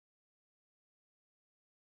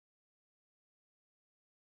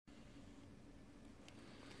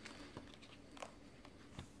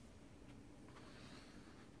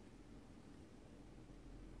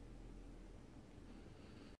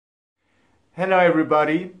Hello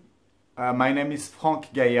everybody, my name is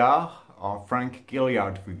Frank Gaillard, or Frank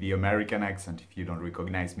Gilliard with the American accent if you don't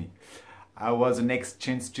recognize me. I was an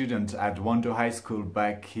exchange student at Wando High School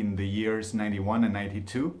back in the years 91 and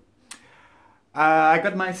 92. I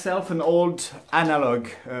got myself an old analog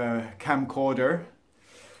camcorder,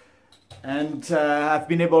 and I've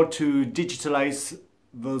been able to digitalize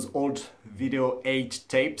those old video 8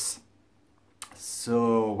 tapes.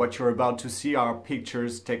 So what you're about to see are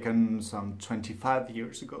pictures taken some 25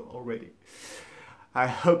 years ago already. I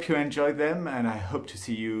hope you enjoy them, and I hope to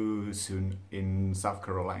see you soon in South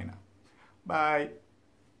Carolina. Bye!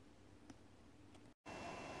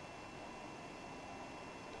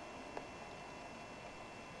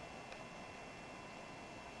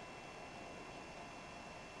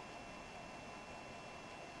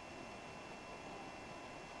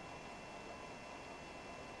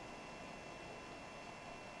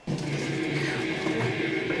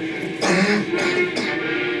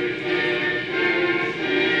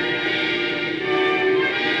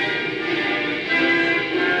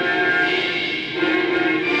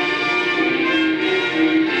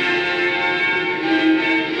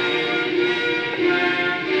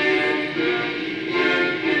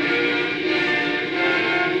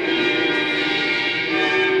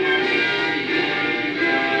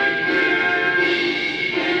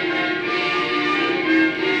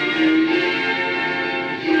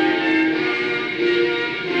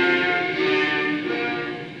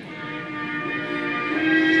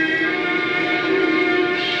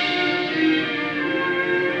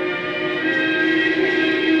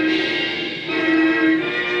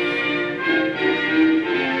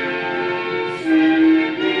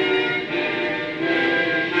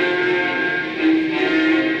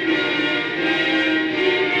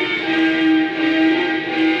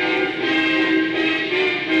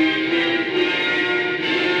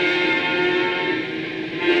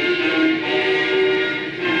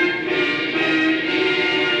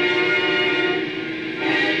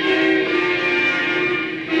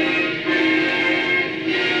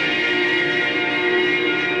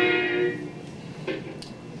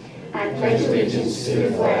 I pledge allegiance to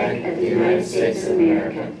the flag of the United States of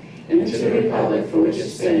America and to the republic for which it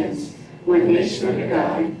stands, one nation under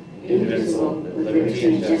God, indivisible, with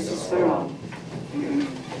liberty and justice for all.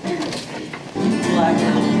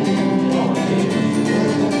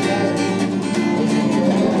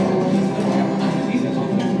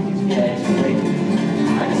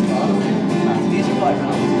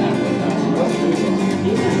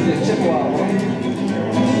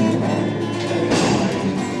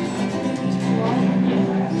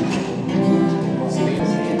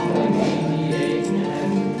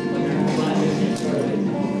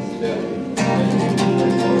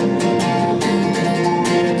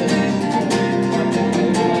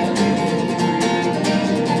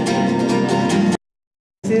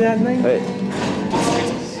 See that thing? Wait.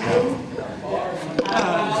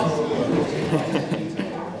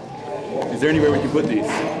 Is there anywhere we can put these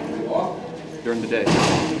during the day?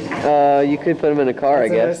 You could put them in a car, I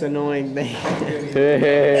guess. That's an annoying thing.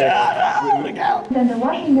 Look out! Then the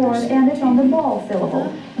Russian word ended on the ball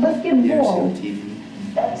syllable. Basketball.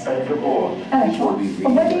 Хорошо.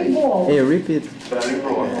 Волейбол. Hey, repeat.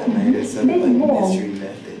 Baseball.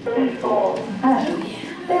 Хорошо.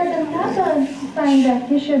 There's another thing that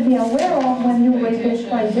you should be aware of when you read these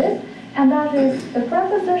phrases, and that is the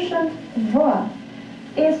preposition the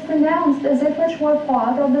is pronounced as if it were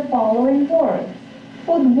part of the following word.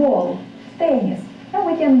 Football, tennis. And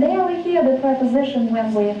we can barely hear the preposition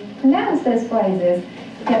when we pronounce these phrases,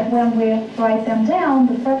 yet when we write them down,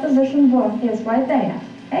 the preposition the is right there.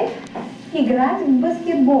 Okay? Играть в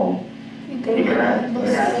баскетбол.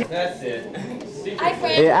 That's it. Hi,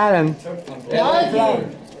 Frank. Hey, Alan.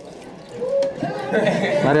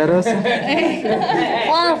 María Rosa.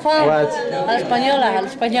 Juan. What? A la española.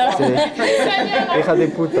 Sí. Hija de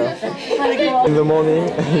puta. In the morning,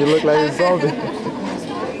 you look like a zombie.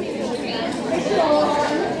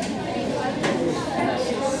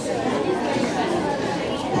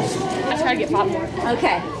 I try to get pop more.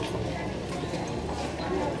 Okay.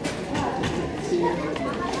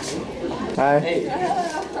 Hi.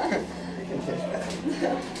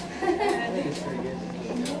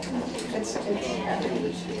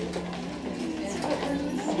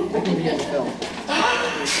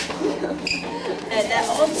 That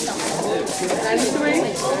old stuff.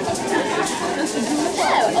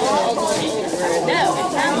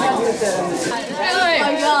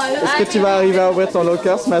 Est-ce que tu vas arriver à ouvrir ton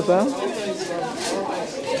locker ce matin?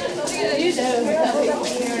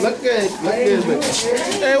 Look good.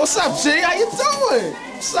 Hey, what's up, G? How you doing?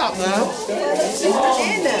 What's up, man?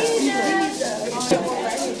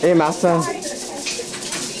 Hey Martin.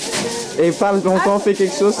 Et parle longtemps, fais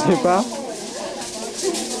quelque chose, je sais pas.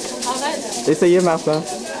 Essayez Martin.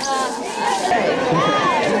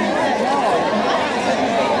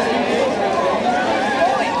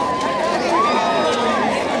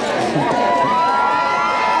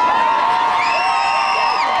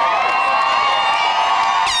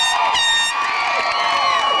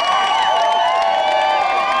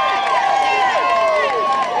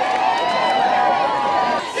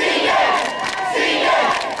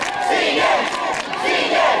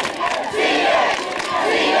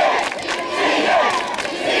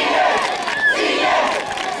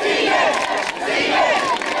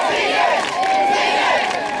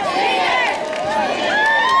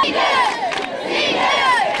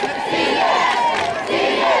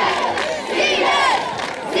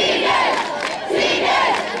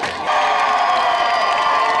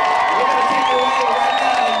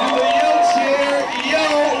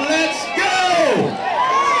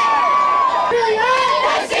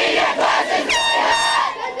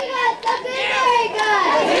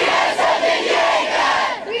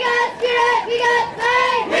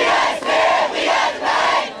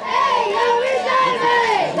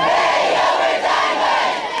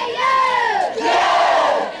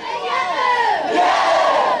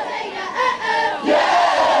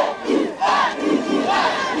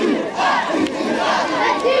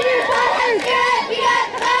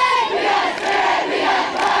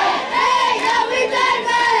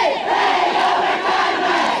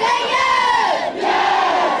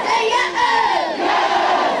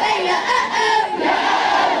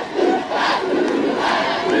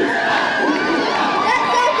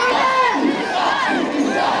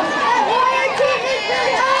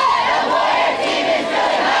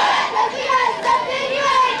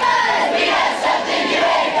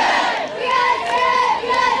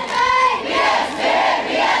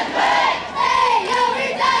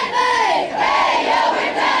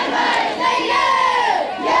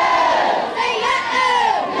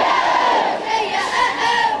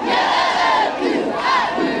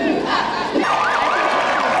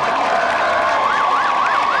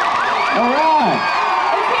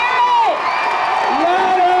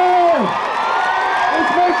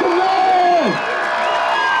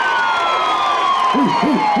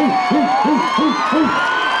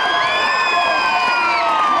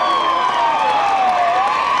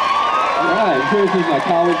 Here's my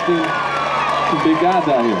college team. Some big guys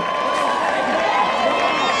out here.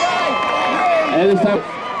 And this time,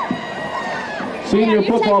 senior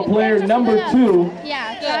football player number 2,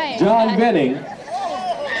 John Benning,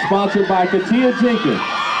 sponsored by Katia Jenkins.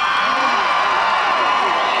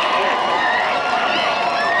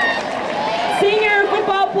 Senior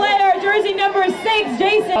football player, jersey number 6,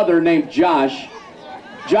 Jason. Other named Josh.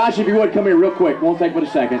 Josh, if you would, come here real quick. Won't take but a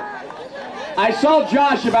second. I saw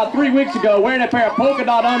Josh about 3 weeks ago wearing a pair of polka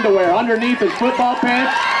dot underwear underneath his football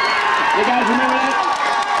pants. You guys remember that?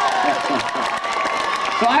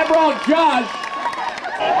 So I brought Josh.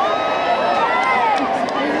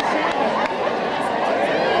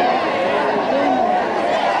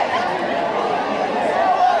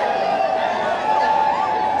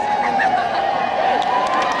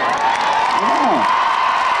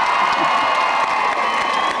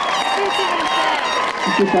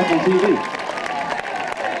 Just like on TV.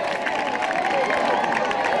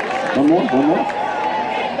 One more.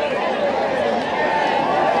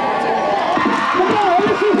 Come on,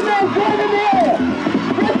 let's see some man standing there.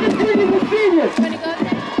 Freshmen, juniors, and seniors.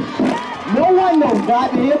 No one knows.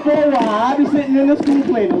 I've been here for a while. I've been sitting in the school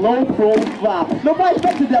playing a low profile. Nobody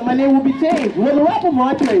expected that my name would be changed. Well, the rapper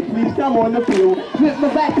Montre, please come on the field. Flip my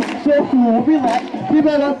back, so cool, relax. Keep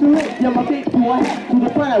it up to it. Yeah, my feet to a hat to the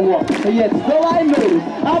front I walk. And yet, still I notice.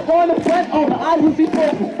 Up on the front, all the eyes will be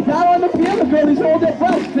focused. Down on the field, the girlies hold their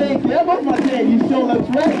breath. Saying, yeah, but my day, you still looks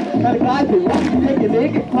right. And the guys, they walk me, they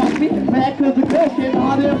get pop me. Mad cause the girls came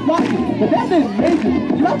harder and flock me. But that is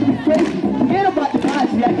amazing. You have to be crazy. Forget about the guys.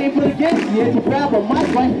 See, I came for the game. Yeah, to grab a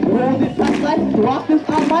mic, right? Hold it tight, like, to rock this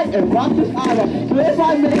I might and rock this I right. So if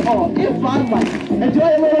I may, or if I might,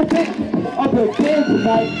 enjoy a little bit of the game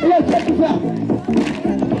tonight. Hey, yo, check this out.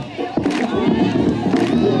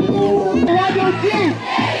 Wando G!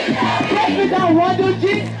 Check this out, Wando G!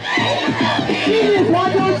 Genius,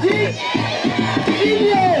 Wando G!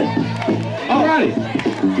 Genius! Alrighty.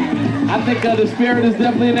 I think the spirit is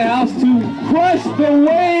definitely in the house to crush the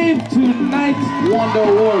wave tonight's Wando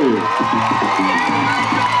Warriors.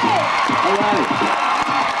 Alrighty.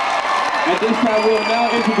 At this time, we'll now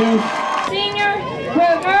introduce Senior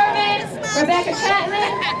Irvin Rebecca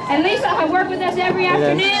Chapman, and Lisa, who work with us every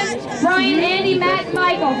afternoon. Brian, Andy, Matt, and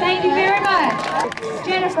Michael. Thank you very much.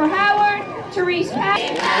 Jennifer Howard, Therese Pat.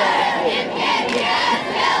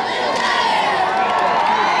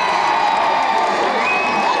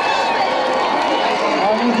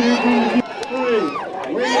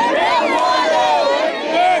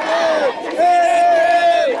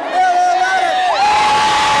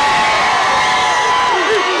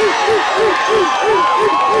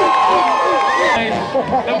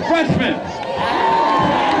 The freshman.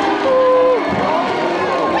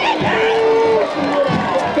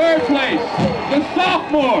 Third place, the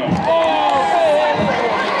sophomore.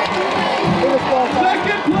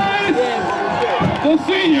 Second place, the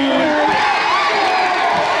senior.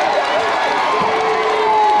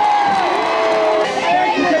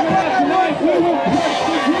 Thank you very much tonight. We will touch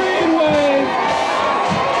the green wave.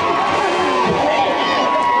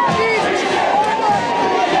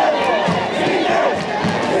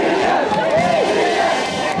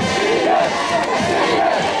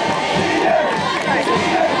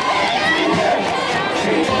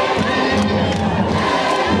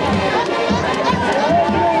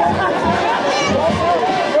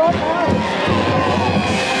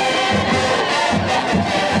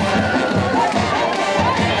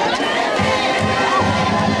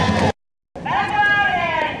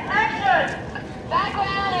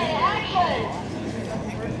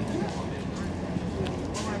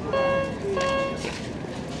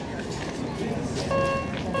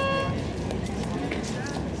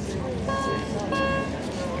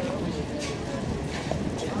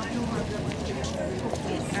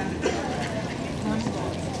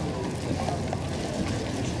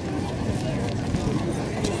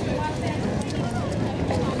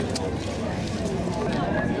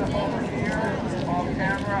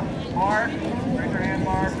 Mark, raise your hand,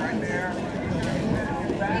 Mark, right there.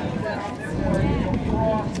 Back down this way, you'll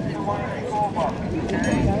cross to one of the school buses,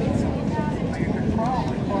 okay? So you can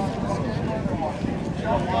probably cross one of the other ones. You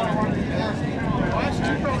don't want to run the first two. Watch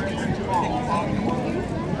the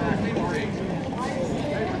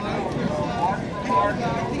mark,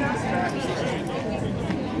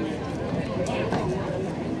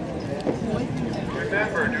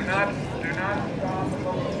 remember, do not stop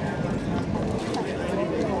and look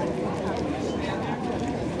at the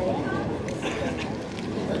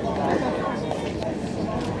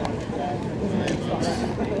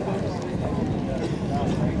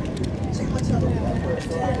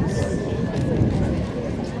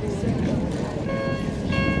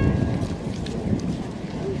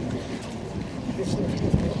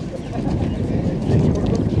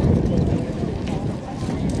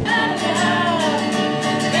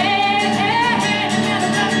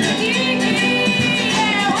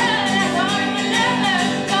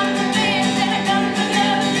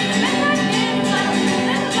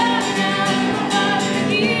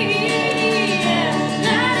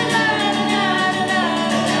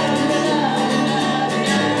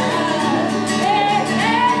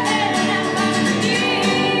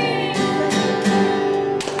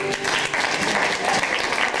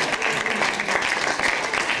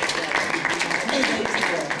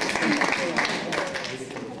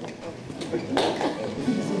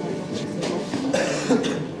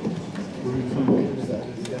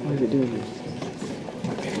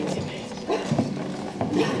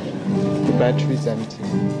The battery is empty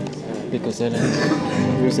because I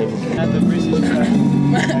didn't use everything.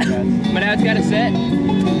 My dad's got a set.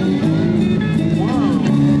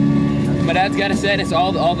 My dad's got a set. It's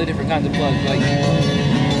all the different kinds of plugs. Like.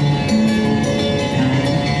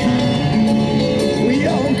 We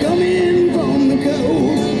all come in from the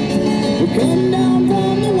coast. We come down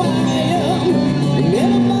from the wire. And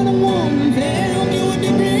everybody wants to tell you what the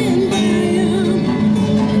green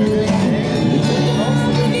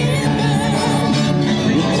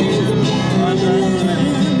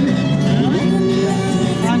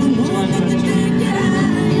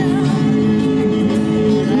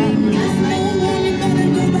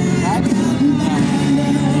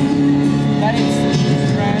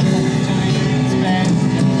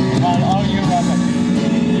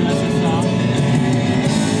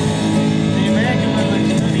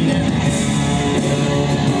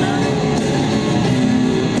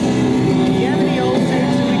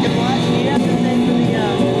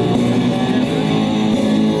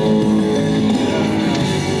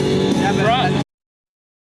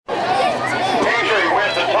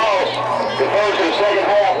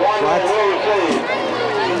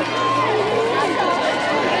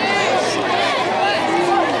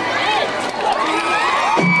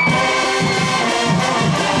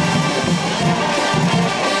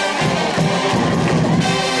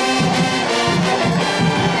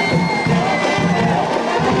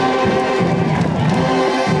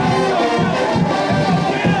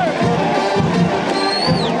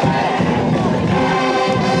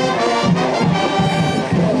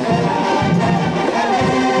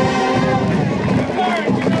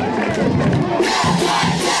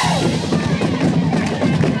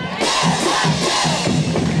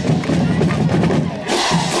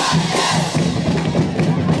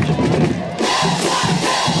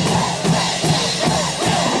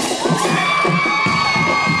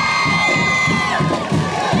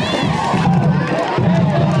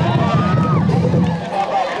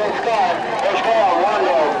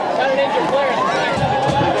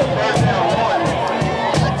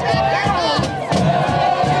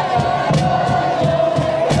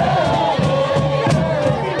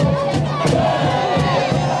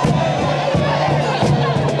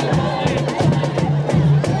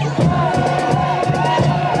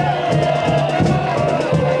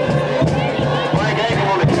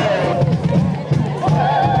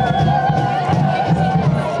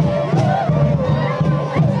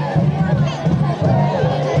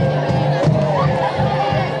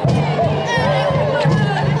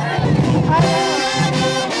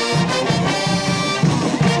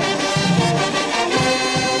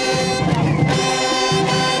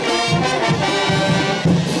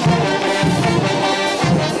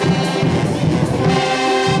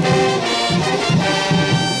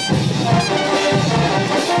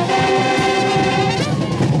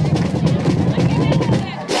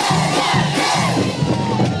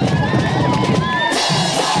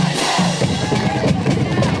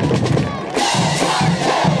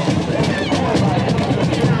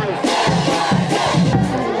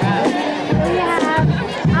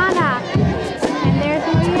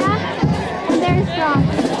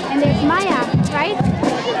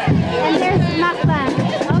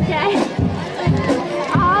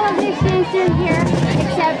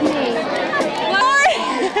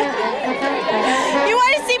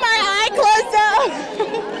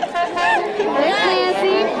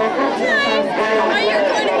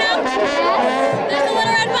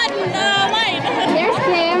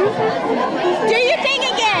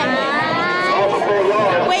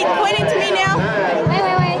Wait, pointing to me now.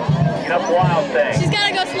 Wait. Wild thing. She's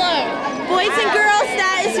gotta go slow. Boys and girls,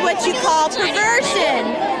 that is what you call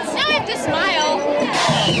perversion. Now I have to smile.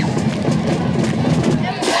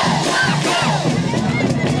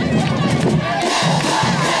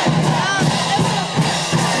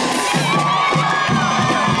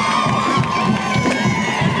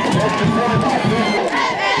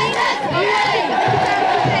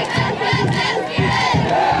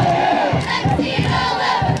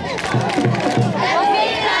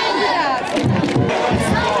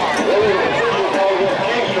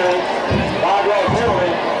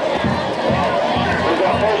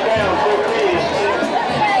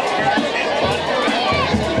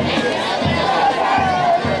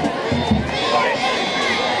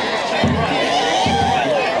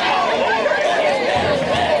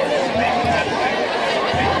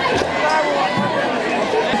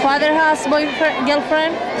 Father has boyfriend,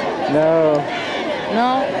 girlfriend? No.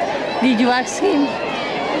 No? Did you ask him? He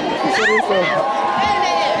said so.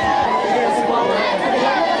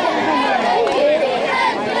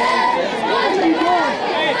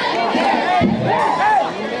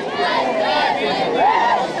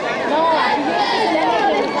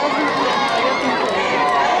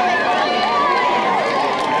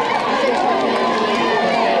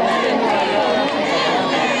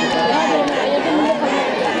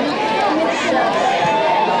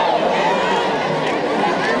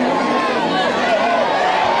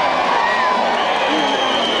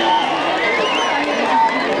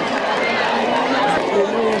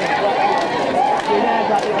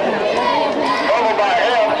 Covered by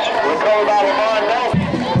Elks, we're covered by Wando.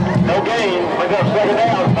 No gain, we got second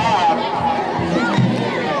down, 5.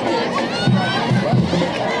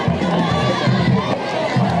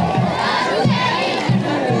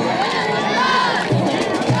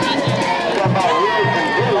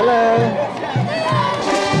 Hello.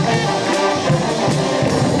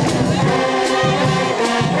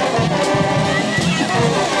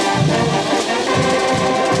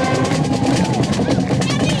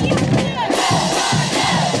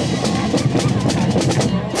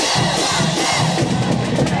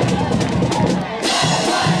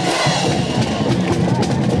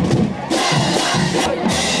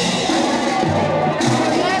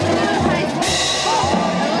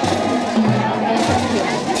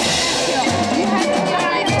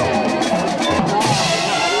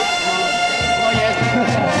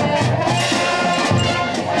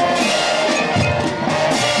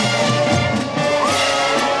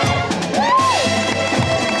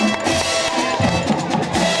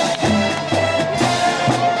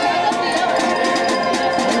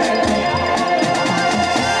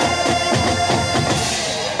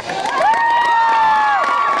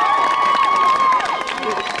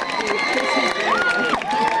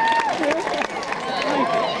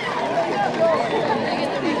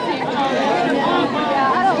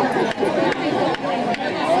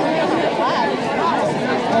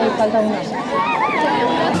 Falta una.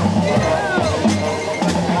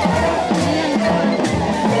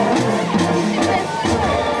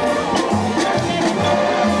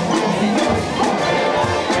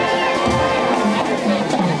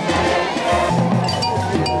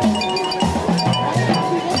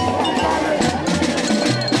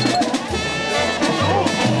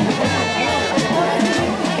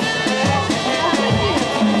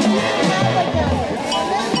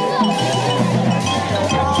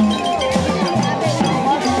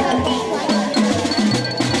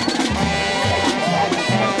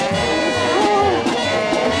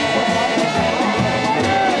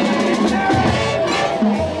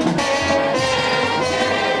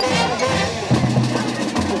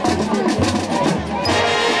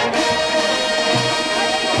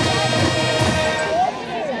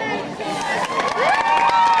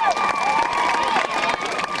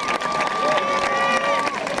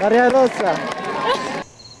 Maria Rosa.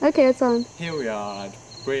 Okay, it's on. Here we are at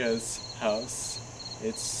Bria's house.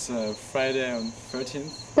 It's Friday on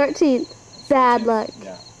 13th. 13th. Bad luck.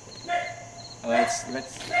 Yeah.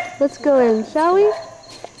 Let's go in, shall we?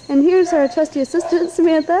 And here's our trusty assistant,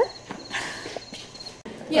 Samantha.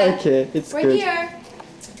 Yeah. Okay, it's We're good. here.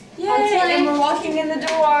 Yay! And we're walking in the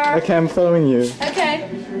door. Okay, I'm following you. Okay.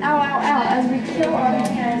 Ow, ow, ow. As we kill our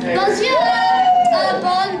hands.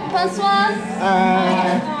 Bonsoir.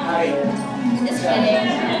 Just kidding.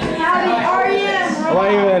 Howdy, are you? Why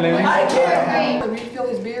are you yelling? I refill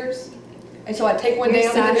his beers, and so I take one down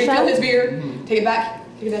and then refill his beer, take it back,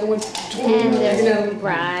 take another one. And there's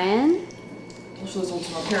Brian. I'll show this one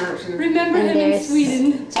to my parents. Remember him in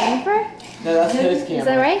Sweden. Jennifer? No, that's his camera. Is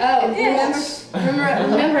that right? Oh, yes.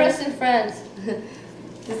 Remember us and friends.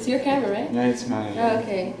 It's your camera, right? Yeah, it's mine. Oh,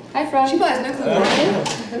 okay. Hi, Frank. She probably has no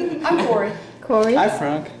clue. I'm Corey. Corey. Hi,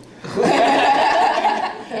 Frank.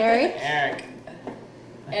 Eric.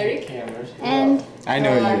 Eric. And I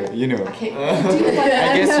know you. You know. I can't. I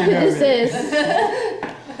guess you know. this is.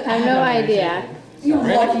 I have no idea. You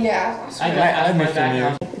lucky ass. I'm a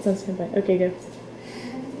familiar. It's on standby. Okay, go.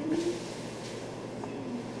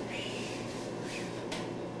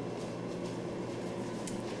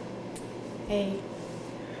 Hey.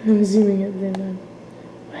 I'm zooming at them.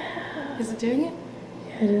 Man. Is it doing it?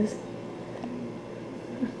 Yeah, it is.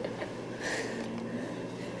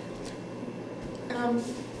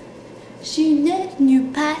 Je ne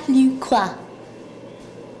n'eus pas lu quoi.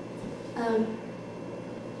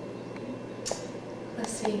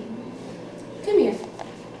 Let's see. Come here.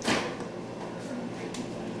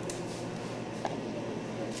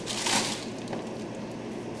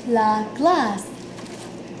 La glace.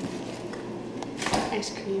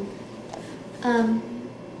 Ice cream.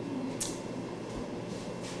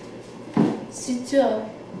 Suture.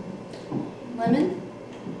 Lemon.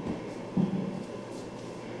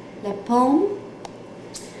 La pomme.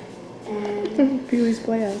 And Pee-wee's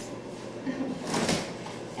Playhouse.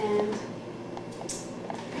 and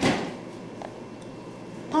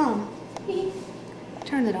palm.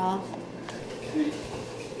 Turn it off.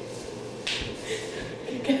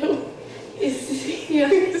 Go. Is he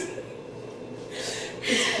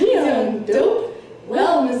on dope?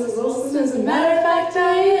 Well, Mrs. Olson, as a matter of fact,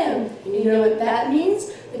 I am. And you know what that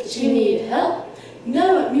means? That you need help?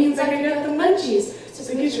 No, it means I can get the munchies.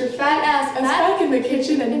 So get your fat ass back in the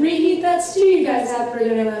kitchen and reheat that stew you guys had for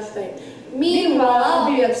dinner last night. Meanwhile, I'll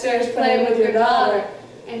be upstairs playing with your daughter.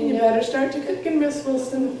 And you better start to cooking, Miss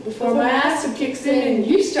Wilson, before my acid kicks in and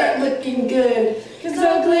you start looking good. 'Cause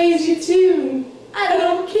I'll glaze you too. I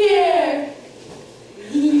don't care.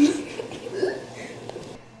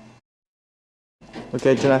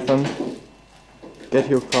 Okay, Jonathan, get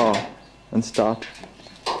your car and start.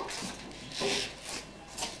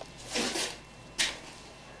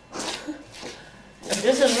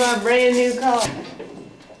 This is my brand new car.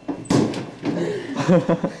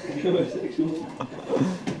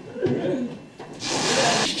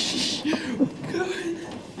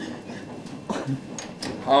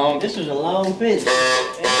 This was a long fence.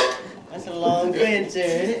 That's a long fence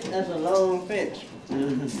there, isn't it? That's a long fence.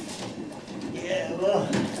 Yeah, well.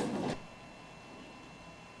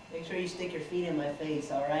 Make sure you stick your feet in my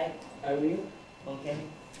face, alright? I will. Okay.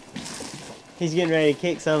 He's getting ready to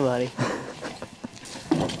kick somebody.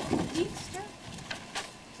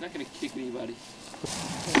 It's not gonna kick anybody.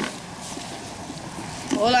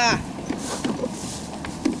 Hola.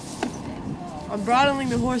 I'm bridling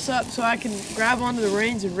the horse up so I can grab onto the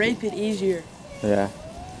reins and rape it easier. Yeah.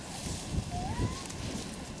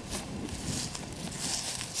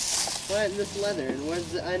 What, this leather, and where's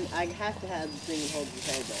the, I have to have the thing that holds your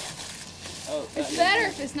head back. Oh, It's better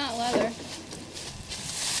if it's not leather.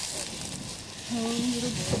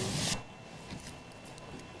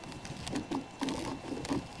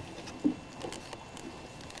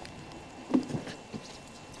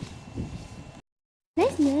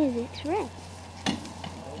 This nose is red.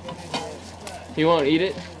 You won't eat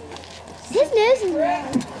it? His nose is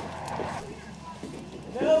red.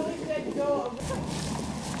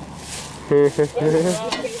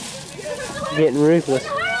 Getting ruthless.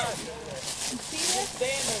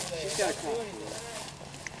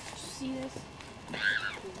 See this?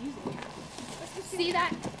 See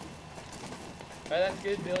that? Alright, that's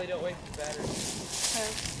good, Billy. Don't waste the battery.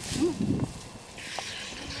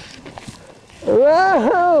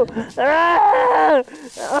 Whoa! Are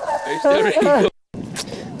you still ready to go?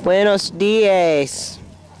 Buenos dias.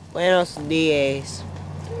 Buenos dias.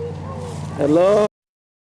 Hello?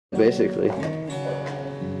 Basically.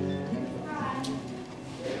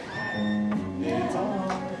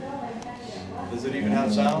 Does it even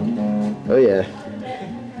have sound? Oh yeah.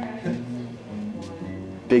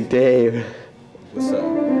 Big Dave. What's up?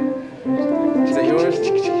 Is that yours?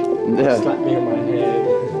 Yeah. Slap me on my head.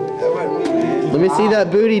 Let me see that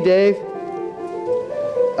booty, Dave.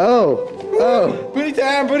 Oh. Oh. Booty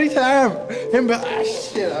time, booty time.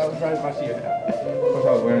 Shit, I was trying to watch you. What I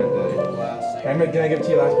was wearing it today. Can I give it to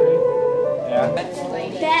you last period? Yeah.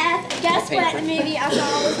 Beth, guess what movie I saw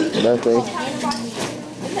was Nothing.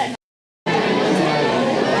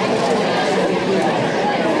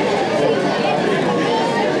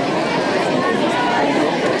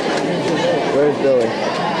 Where's Billy?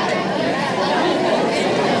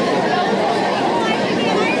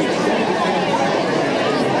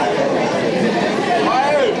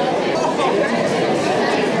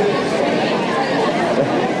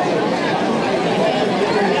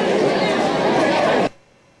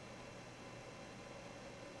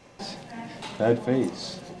 Bad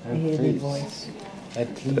face. Bad Hey, face. big voice.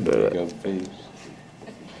 Bad team. Bad face.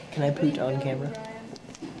 Can I poot on camera?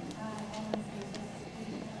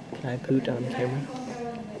 Can I poot on camera?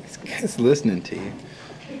 This guy's listening to you.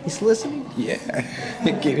 He's listening? Yeah.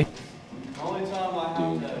 Give me.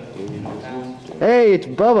 Hey, it's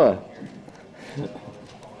Bubba.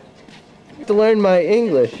 To learn my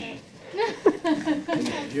English.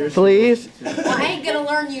 Please. Well, I ain't gonna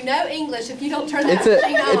learn you no English if you don't turn that It's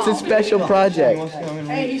thing off. a special project.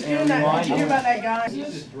 Hey, he's doing that. Did you hear about that guy? You're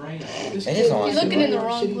looking in the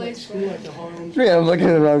wrong place. Yeah, I'm looking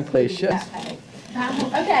in the wrong place. Shut.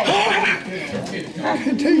 Okay.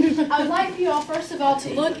 I would like for you all, first of all,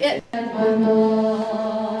 to look at. Now,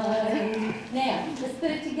 let's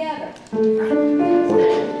put it together.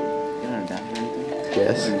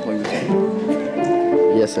 Yes.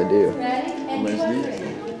 Yes, I do. Ready? And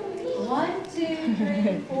 1, 2,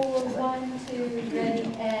 3, 4, 1, 2, ready,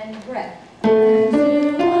 and breath. 1, 2,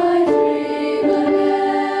 3,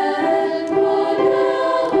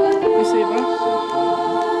 You see it, bro?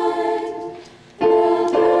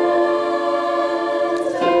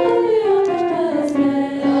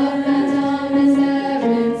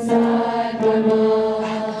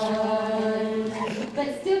 But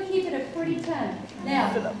still keep it a pretty tone. Now,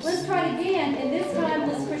 let's try it again, and this time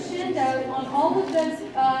let's crescendo on all of those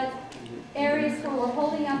areas where we're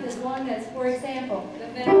holding out those long notes. For example,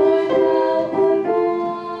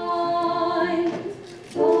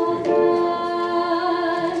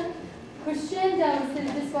 crescendo instead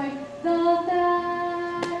of just going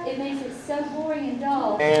it makes it so boring and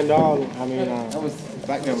dull. And all, I mean, that was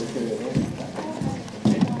back then was good.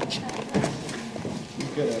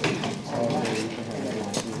 Good at it.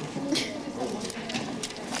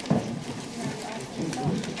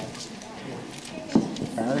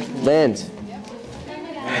 Lens.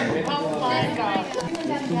 Everyone got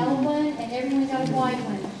a yellow one and everyone got a white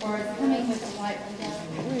one, or it's coming with a white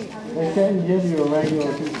one. They couldn't give you a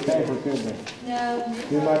regular piece of paper, could they? No.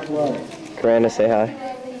 Do like what? Karana, say hi.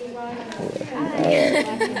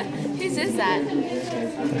 Whose is that?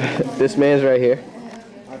 This man's right here.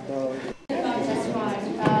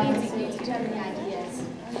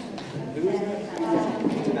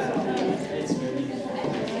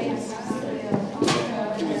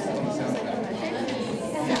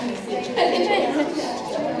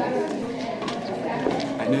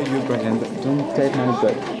 I know you're Brian, but don't take my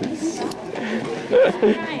butt, please.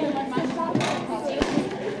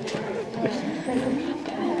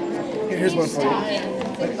 Here's one for you.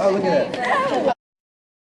 Oh, look at that.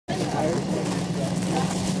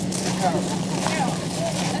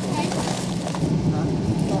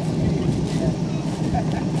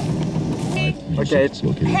 Okay, it's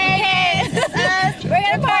okay. Hey, it's us. We're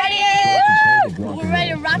gonna party. Woo! We're ready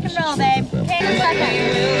to rock and roll, babe. Hey,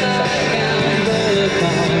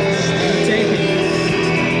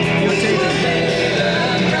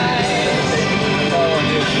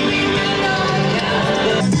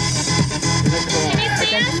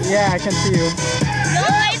 Yeah, I can see you. no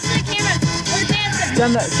lights to the camera. We're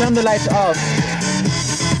dancing. Turn the lights off.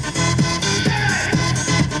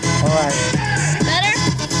 Alright. Better?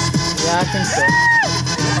 Yeah, I think so.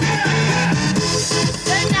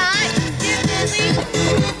 Good night. You busy?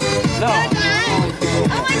 No. Good night.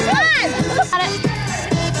 Oh my God! Got it.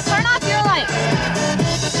 Turn off your light.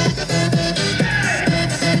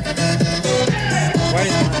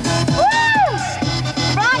 Woo!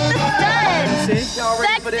 Rock the studs.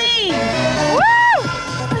 Sexy. Woo!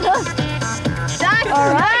 That's all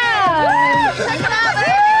right. Check it out.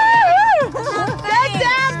 Good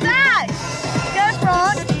down back. Good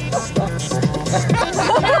front.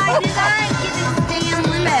 Now I designed get this damn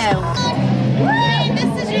limo. Hey,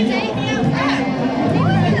 this is your date now.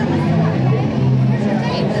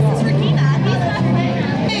 This is Regina. He's my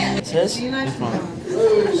friend. It says?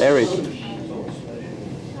 Eric.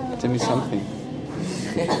 Tell me something.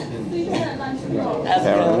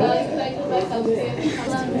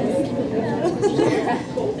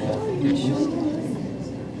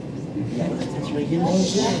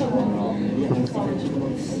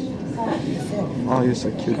 Oh, you're so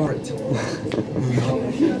cute.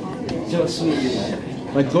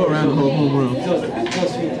 Like, go around the whole room.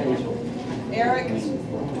 Eric.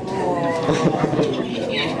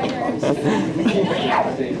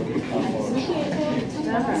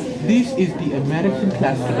 This is the American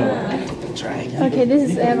classical. Okay, this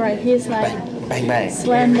is Everett. He's like Bang, bang.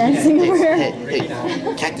 slam dancing everywhere. Hey,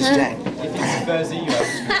 Cactus Jack.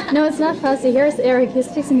 No, it's not Fuzzy. Here's Eric. He's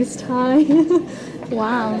fixing his tie.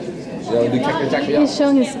 Wow. So do Cactus Jack. He's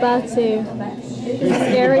showing his butt too.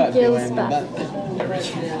 It's Eric Gill's butt.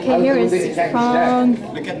 Okay, here is Frank.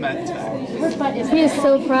 Look at Matt. He is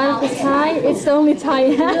so proud of his tie. It's the only tie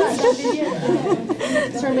he has.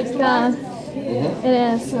 God. It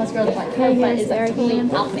is. Okay, here's Eric again.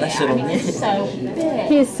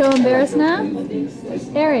 He is so embarrassed now.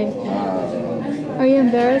 Eric, are you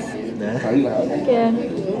embarrassed? Good.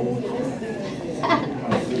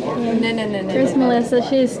 No. Here's Melissa.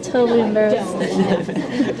 She is totally embarrassed.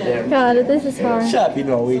 God, this is hard. Shut up, you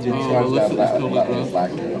Norwegian.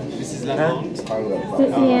 This is Lamont.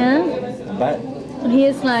 Yeah. But He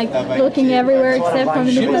is like looking everywhere except from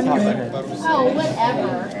the camera. Oh,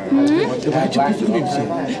 whatever.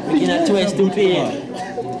 You're not too stupid.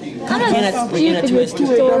 I'm not stupid, you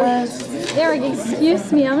stupid. Eric,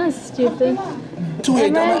 excuse me, I'm not stupid. Too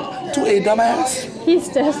a dumbass. He's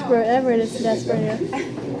desperate. Everett is desperate here.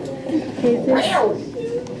 Okay,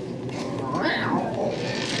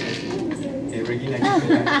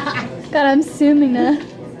 God, I'm zooming now.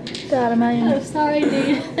 God, am I in? Oh, sorry,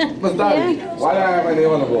 dude. What's Daddy? Why do I have my name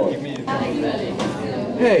on the board?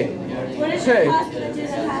 Hey. Hey.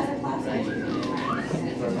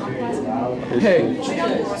 Hey.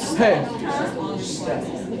 Hey.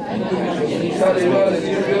 Daddy, you want to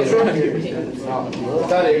see the field trip?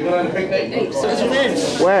 Daddy, you going on a picnic?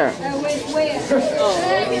 where? David,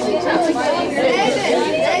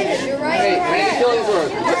 you're right. Hey,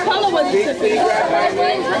 Killingsworth. What color was it? Can you grab my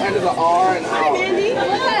name right under the R and R?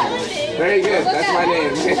 Very good. That's my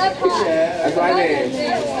name. That's my name.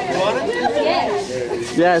 You want it?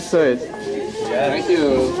 Yes. Yeah, I saw it. Thank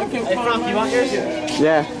you. Hey, Frank, you want yours?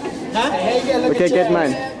 Yeah. Huh? Okay, get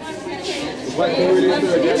mine. What can we do to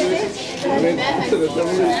the judges? To the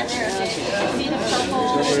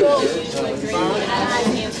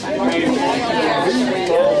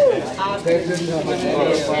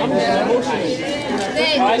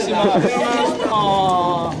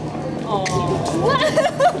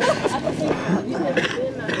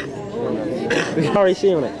You're already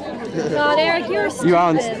seeing it. God, Eric, you're stupid. You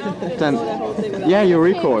aren't. Then, yeah, you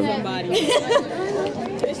record. Yeah.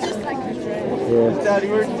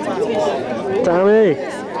 Tommy.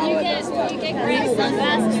 You get green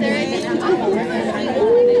sunglasses, Eric.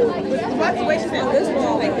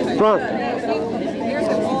 Front.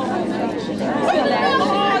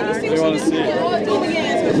 What do you want to see?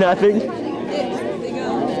 Nothing.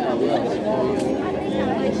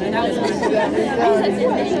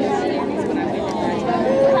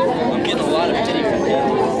 I'm getting a lot of titty from him.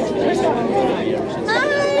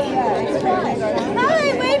 Hi,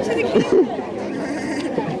 wave to the camera.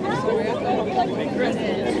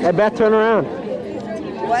 I bet turn around.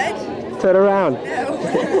 What? Turn around. I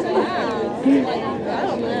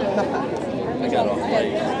got off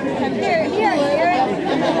light. Here, Eric.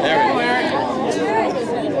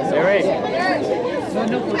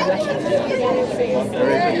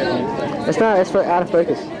 It's not. It's for out of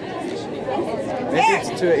focus. Maybe it's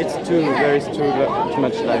too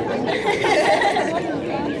much light.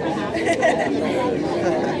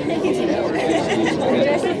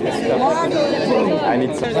 I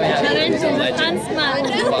need some.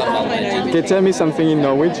 Okay, tell me something in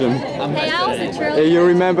Norwegian. Hey, you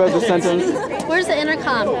remember the sentence? Where's the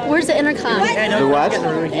intercom? Where's the intercom? The what?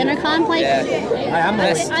 Intercom, like? I'm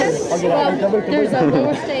this. There's a real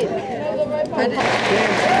estate.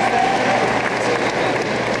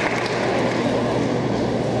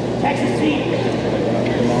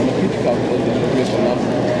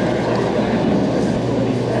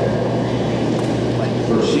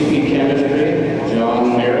 For CP Chemistry, John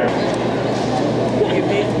Merrick.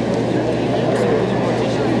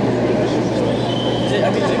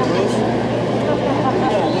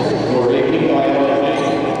 For Liquid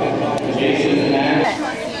Biology, Jason Nash.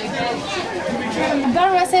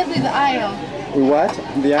 Burn myself with the iron. What?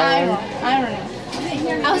 The iron? Iron.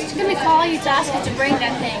 I was just gonna call you to ask you to bring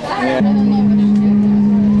that thing.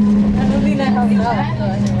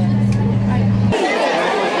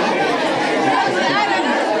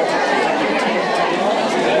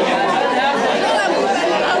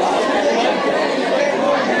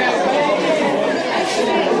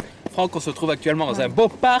 Franck, on se trouve actuellement dans un beau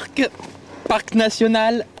parc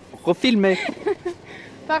national refilmé.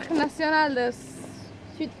 Parc national de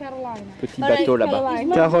Sud Carolina. Petit bateau là-bas.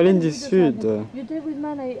 Caroline du Sud. You take with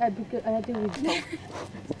mine, I take with you.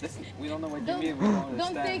 We don't know what you mean.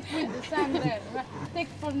 Don't take with the sand there. Take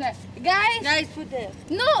from there. Guys, put there.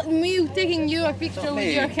 Not me taking you a picture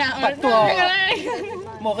with your camera.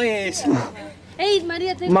 Maurice. Hey,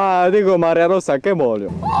 Maria, take. Ma dico Maria Rosa che voglio.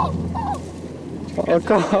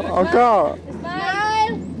 Encore.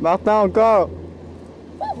 Smile. Martin encore.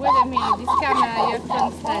 Wait a minute, this camera you have to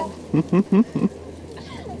understand.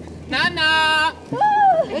 Nana!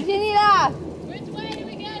 What do you need off? Which way do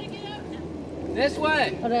we go to get up? This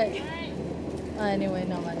way. Alright. Anyway,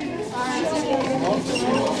 no money.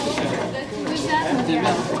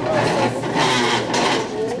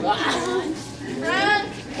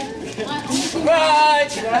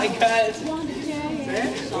 Right! I got it.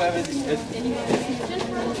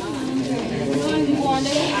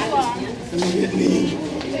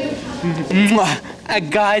 A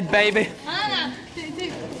guide, baby.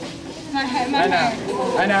 I know.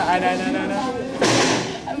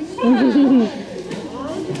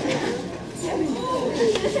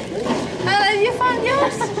 Anna, you found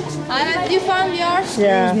yours? Anna, you found yours?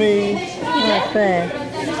 Yeah. Excuse me. Okay.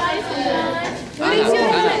 What is your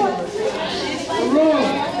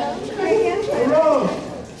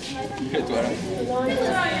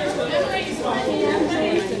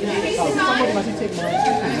Somebody must take mine.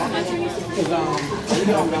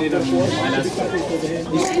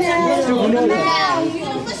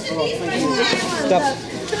 Stop.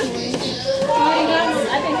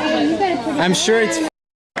 I'm sure it's.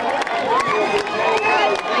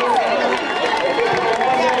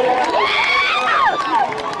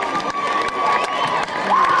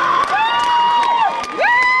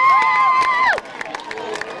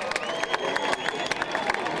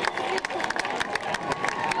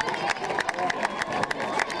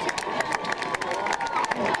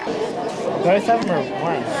 Both of them are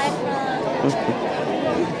one.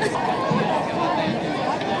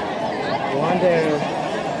 Wando.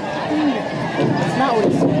 That's not what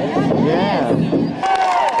he said. Yeah.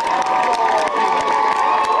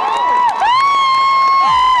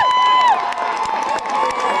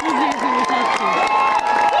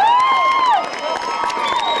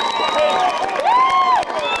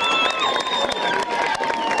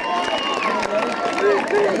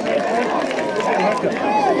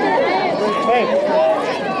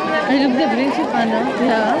 I look the principal, no?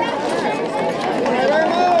 Yeah.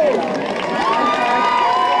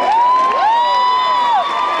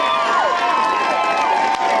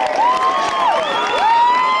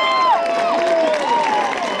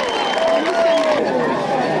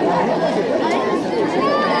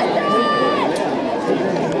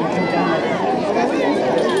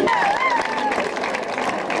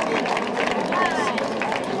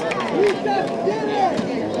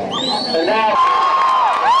 And now,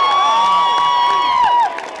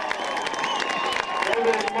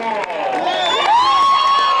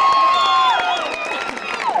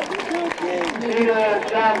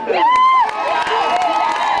 Johnson.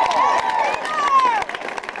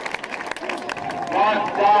 Mark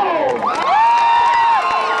Down.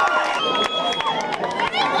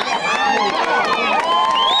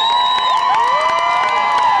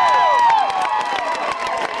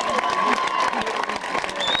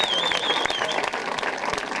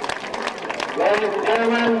 Ladies and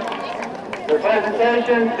gentlemen, the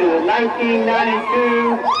presentation to the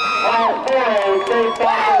 1992 All-4A State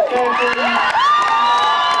Soccer Champions.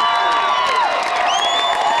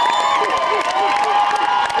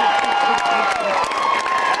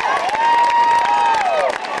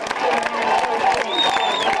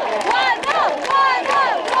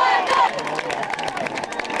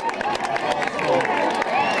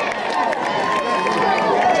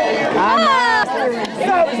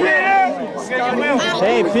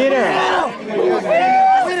 Hey, Peter!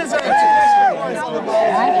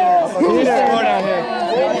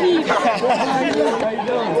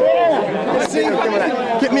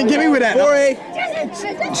 Get me with that. 4A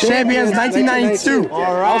Champions 1992.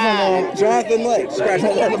 All right. Jonathan Lake. Scratch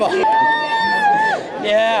that on the ball.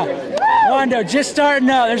 Yeah. Wando, just starting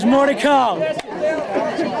out. There's more to come.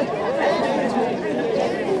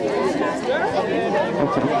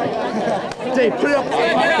 Dave, put it up. Look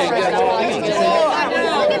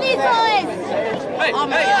at these boys!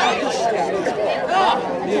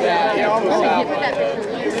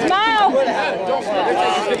 Smile!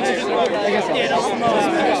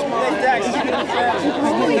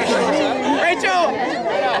 Rachel!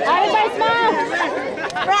 Everybody smile!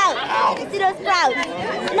 Sprout! You see those sprouts?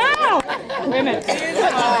 Smile! Wait a minute.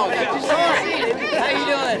 How you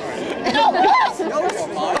doing?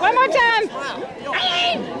 One more time!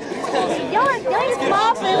 Y'all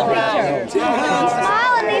smile for this picture.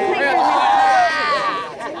 Smile in these pictures.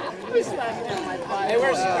 Hey,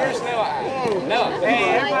 where's Noah? Noah. Hey,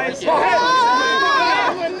 everybody. Oh,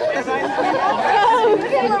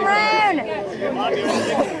 kill around.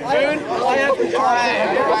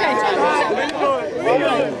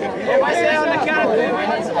 Everybody stay on the count.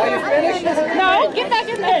 Are you finished? No, get back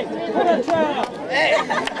in there. Hey.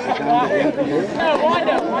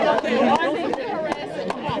 Wando.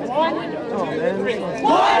 One.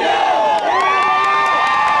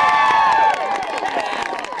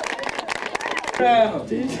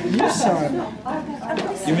 You son.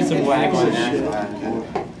 Give me some wag on that.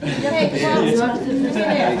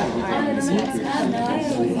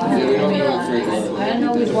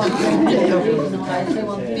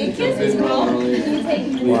 Big kisses, bro.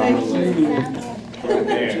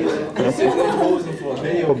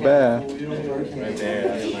 For bear. Right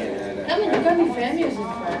there. How many families in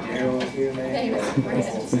front?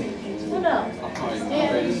 What up?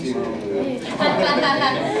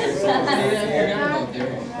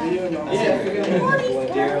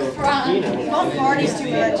 Don't parties too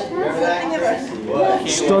much.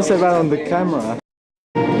 Just don't say that on the camera.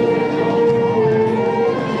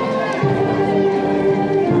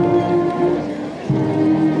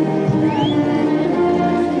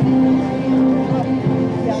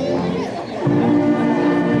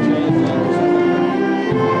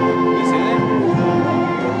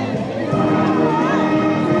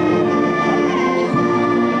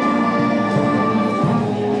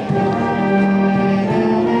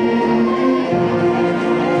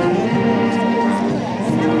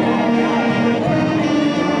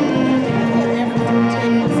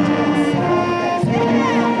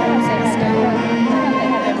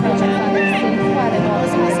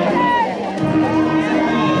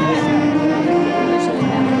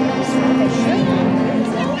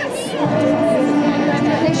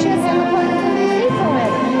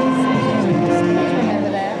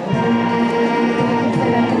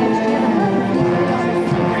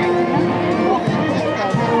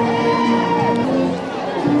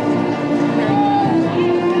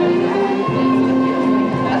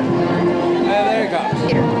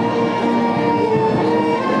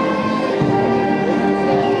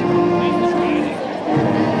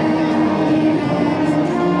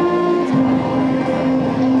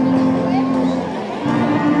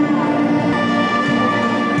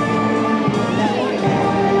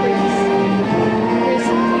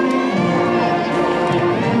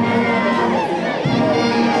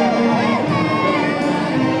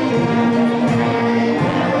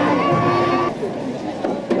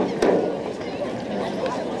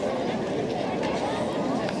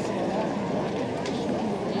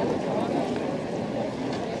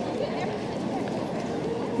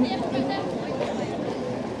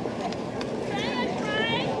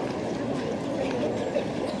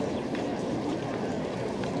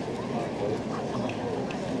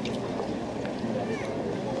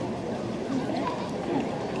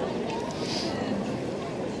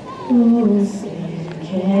 Oh, say,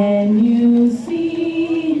 can you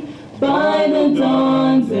see by the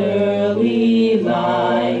dawn's early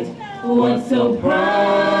light what so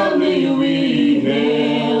proudly we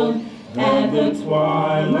hailed at the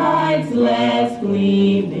twilight's last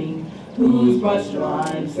gleaming, whose broad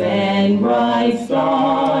stripes and bright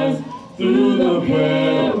stars through the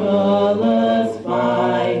perilous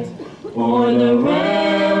fight o'er the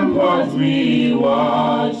ramparts we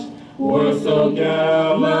watched were so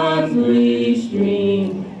gallantly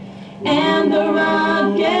streamed, and the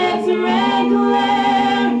rocket's red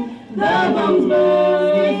glare, the bombs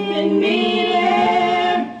burst in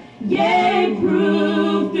mid-air, gave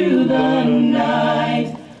proof through the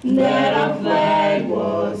night that our flag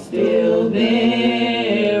was still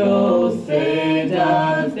there. Oh, say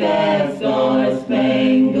does that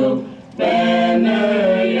star-spangled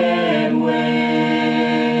banner yet wave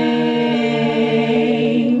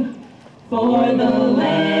for the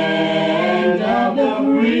land of the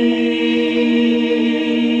free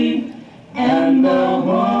and the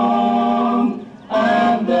home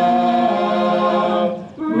of the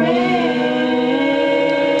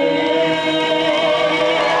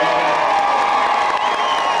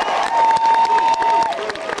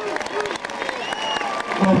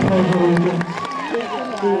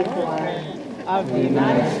of the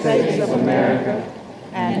United States of America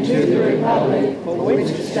and to the republic for which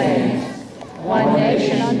it stands, one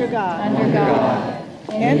nation under God,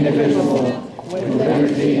 indivisible, with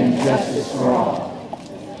liberty and justice for all.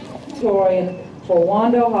 Victoria for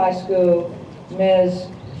Wando High School, Ms.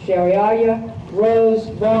 Shariaya Rose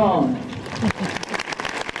Brown.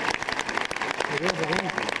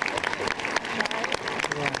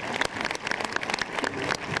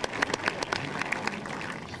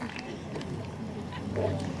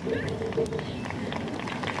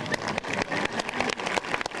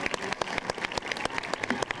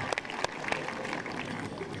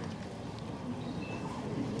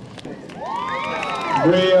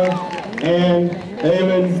 Brea Ann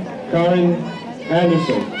Eamon Karen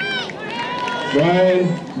Anderson, Brian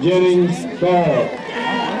Jennings Farrell,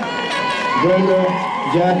 Brenda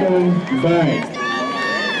Jacqueline Banks.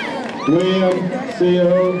 William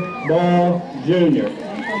C.O. Ball, Jr.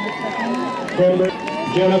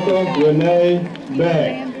 Jennifer Renee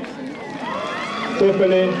Beck.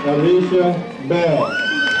 Tiffany Alicia Bell.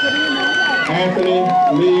 Anthony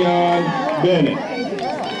Leon Bennett.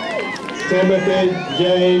 Timothy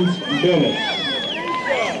James Bennett.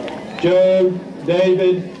 Joe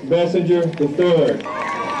David Bessinger III.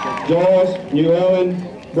 Joyce Llewellyn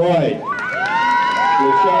Bright.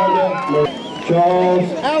 Rashonda Charles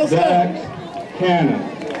Dax Cannon.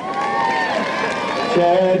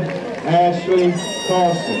 Chad Ashley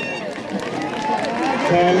Carson.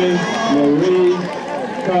 Tammy Marie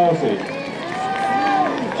Causey.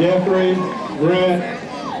 Jeffrey Brent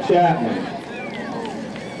Chapman.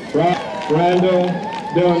 Randall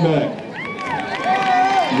Dunbeck.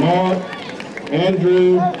 Mark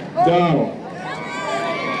Andrew Donald.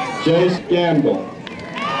 Jace Gamble.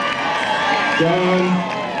 John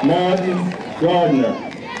Martin Gardner.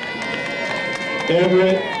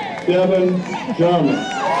 Everett Devin German.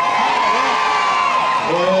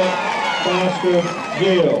 Ed Foster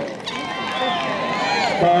Gill.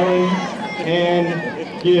 Colin Ann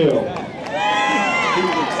Gill.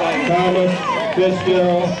 Thomas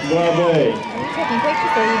Fitzgerald Barbe.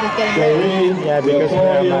 Yeah, because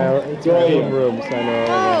it's my own room, so I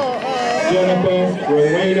know. Jennifer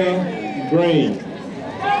Rowena Green.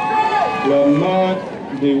 Lamont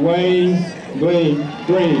Dwayne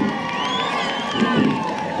Green.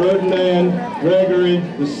 Ferdinand Gregory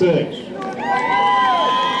VI.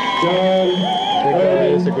 John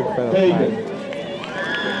Irving Hagan.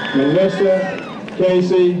 Melissa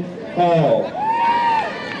Casey Hall.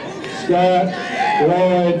 Scott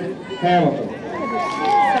Lloyd Hamilton.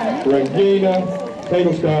 Regina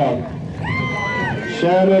Tablescob.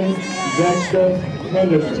 Shannon Dexter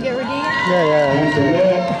Henderson. Did you get Regina?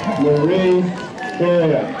 Antoinette Marie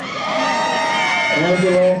Ferrier.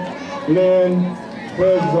 Angela Lynn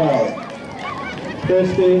Herzog.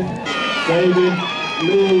 Christy David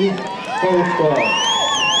Lee Holstar.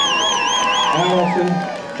 Allison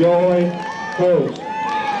Joy Post.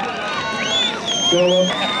 Philip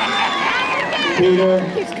Peter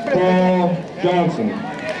Paul Johnson.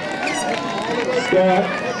 Scott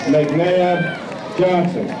McNabb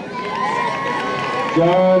Johnson.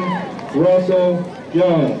 John Russell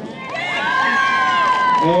Jones.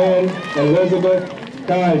 Ann Elizabeth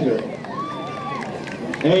Kaiser.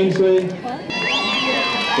 Ainsley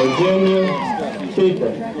Virginia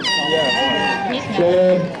Keeper.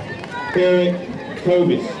 Chad Eric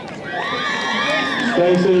Tobis.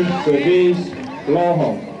 Stacy Bernice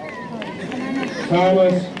Lawham.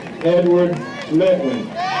 Thomas Edward Letwin.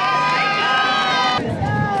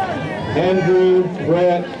 Andrew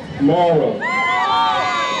Brett Morrow.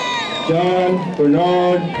 John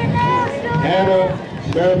Bernard Anna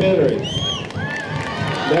Barometry.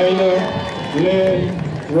 Dana Lynn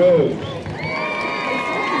Rose.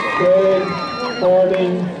 Craig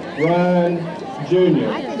Harding Ryan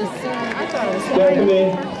Jr. Stephanie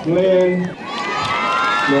Lynn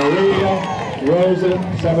Maria Rosa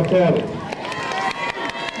Sabatelli.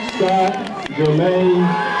 Scott Jermaine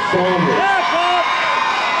Saunders.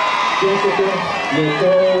 Jessica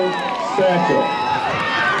Nicole Satchel.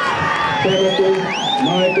 Timothy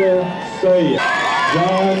Michael Sayer.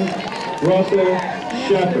 John Russell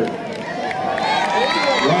Shepard.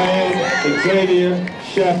 Ryan Xavier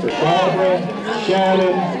Shepard. Barbara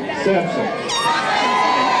Shannon Sepson.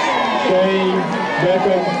 Shane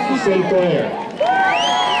Beckham Sinclair.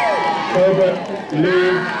 Herbert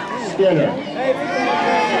Lee Skinner.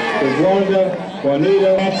 Wanda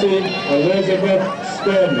Juanita Nancy Elizabeth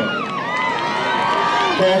Stedman.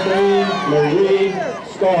 Kathleen Marie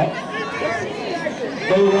Scott.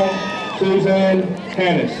 Ava Suzanne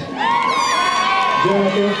Hannis.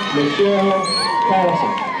 Jennifer Michelle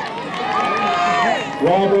Carlson.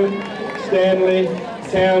 Robert Stanley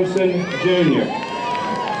Townsend Jr.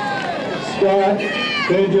 Scott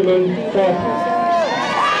Benjamin Kaufman.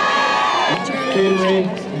 Henry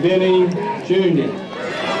Benning Jr.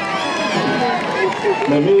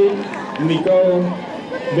 Namid Nicole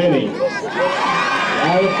Benning.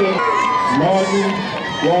 Allison Martin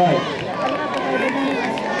White.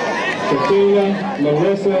 Katina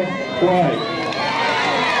Melissa White.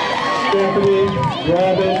 Stephanie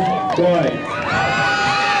Robin White.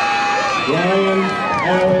 Ryan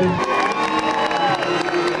Allen